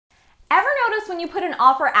Ever notice when you put an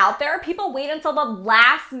offer out there, people wait until the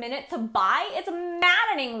last minute to buy? It's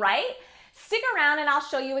maddening, right? Stick around and I'll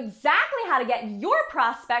show you exactly how to get your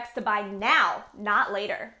prospects to buy now, not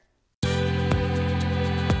later.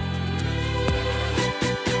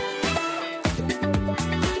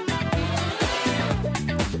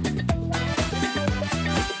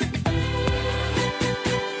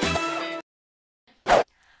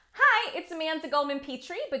 It's Amanda Goldman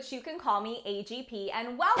Petrie, but you can call me AGP,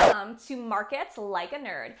 and welcome to Markets Like a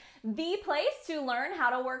Nerd, the place to learn how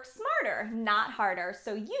to work smarter, not harder,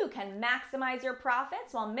 so you can maximize your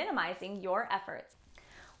profits while minimizing your efforts.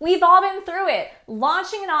 We've all been through it,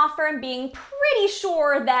 launching an offer and being pretty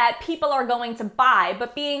sure that people are going to buy,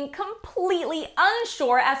 but being completely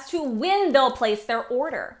unsure as to when they'll place their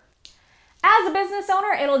order. As a business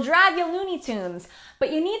owner, it'll drive you Looney Tunes,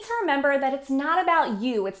 but you need to remember that it's not about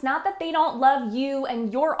you. It's not that they don't love you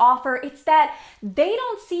and your offer. It's that they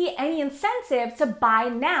don't see any incentive to buy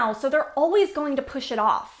now, so they're always going to push it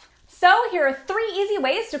off. So here are 3 easy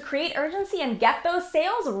ways to create urgency and get those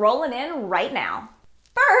sales rolling in right now.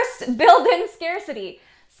 First, build in scarcity.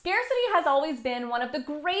 Scarcity has always been one of the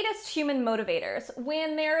greatest human motivators.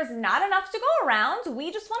 When there's not enough to go around,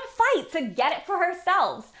 we just want to fight to get it for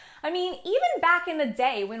ourselves. I mean, even back in the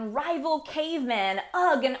day when rival cavemen,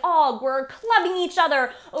 Ugg and Og, were clubbing each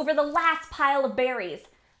other over the last pile of berries,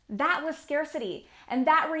 that was scarcity, and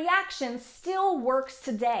that reaction still works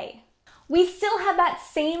today. We still have that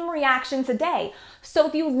same reaction today. So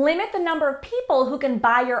if you limit the number of people who can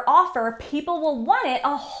buy your offer, people will want it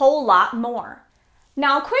a whole lot more.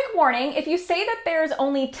 Now, quick warning, if you say that there's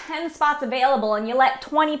only 10 spots available and you let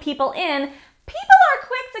 20 people in, people are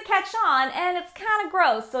quick to catch on, and it's kind of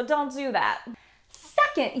gross, so don't do that.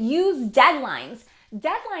 Second, use deadlines.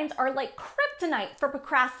 Deadlines are like kryptonite for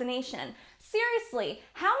procrastination. Seriously,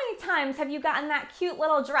 how many times have you gotten that cute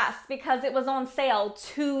little dress because it was on sale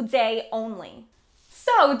today only?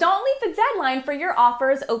 So don't leave the deadline for your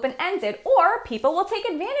offers open-ended, or people will take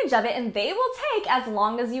advantage of it and they will take as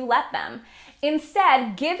long as you let them.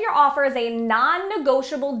 Instead, give your offers a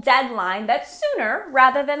non-negotiable deadline that's sooner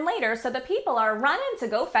rather than later so that people are running to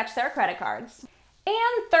go fetch their credit cards.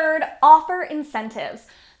 And third, offer incentives.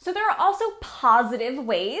 So there are also positive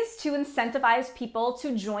ways to incentivize people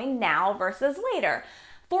to join now versus later.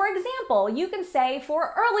 For example, you can say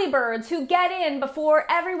for early birds who get in before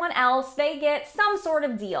everyone else, they get some sort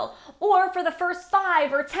of deal. Or for the first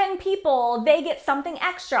 5 or 10 people, they get something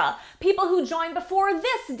extra. People who join before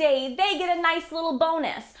this date, they get a nice little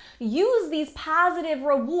bonus. Use these positive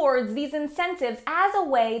rewards, these incentives, as a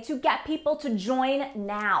way to get people to join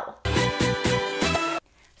now.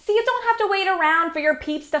 See, you don't have to wait around for your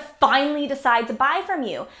peeps to finally decide to buy from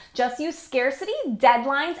you. Just use scarcity,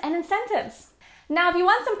 deadlines, and incentives. Now, if you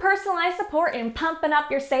want some personalized support in pumping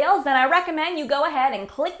up your sales, then I recommend you go ahead and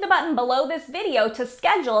click the button below this video to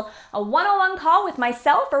schedule a one-on-one call with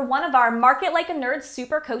myself or one of our Market Like a Nerd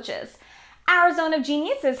super coaches. Our Zone of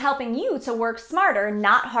Genius is helping you to work smarter,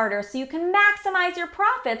 not harder, so you can maximize your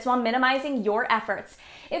profits while minimizing your efforts.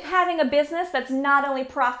 If having a business that's not only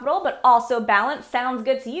profitable but also balanced sounds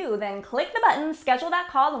good to you, then click the button, schedule that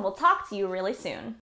call, and we'll talk to you really soon.